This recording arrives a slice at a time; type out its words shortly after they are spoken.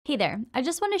Hey there, I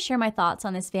just want to share my thoughts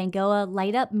on this Vangoa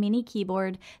light-up mini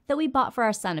keyboard that we bought for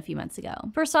our son a few months ago.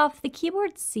 First off, the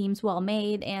keyboard seems well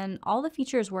made and all the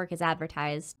features work as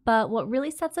advertised, but what really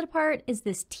sets it apart is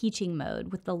this teaching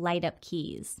mode with the light-up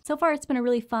keys. So far, it's been a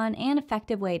really fun and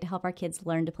effective way to help our kids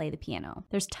learn to play the piano.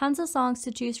 There's tons of songs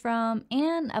to choose from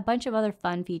and a bunch of other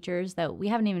fun features that we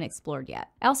haven't even explored yet.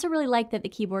 I also really like that the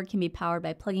keyboard can be powered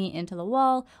by plugging it into the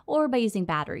wall or by using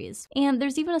batteries. And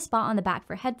there's even a spot on the back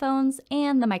for headphones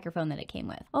and the microphone that it came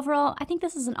with. Overall, I think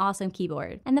this is an awesome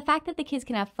keyboard, and the fact that the kids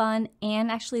can have fun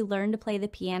and actually learn to play the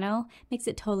piano makes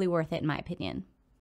it totally worth it in my opinion.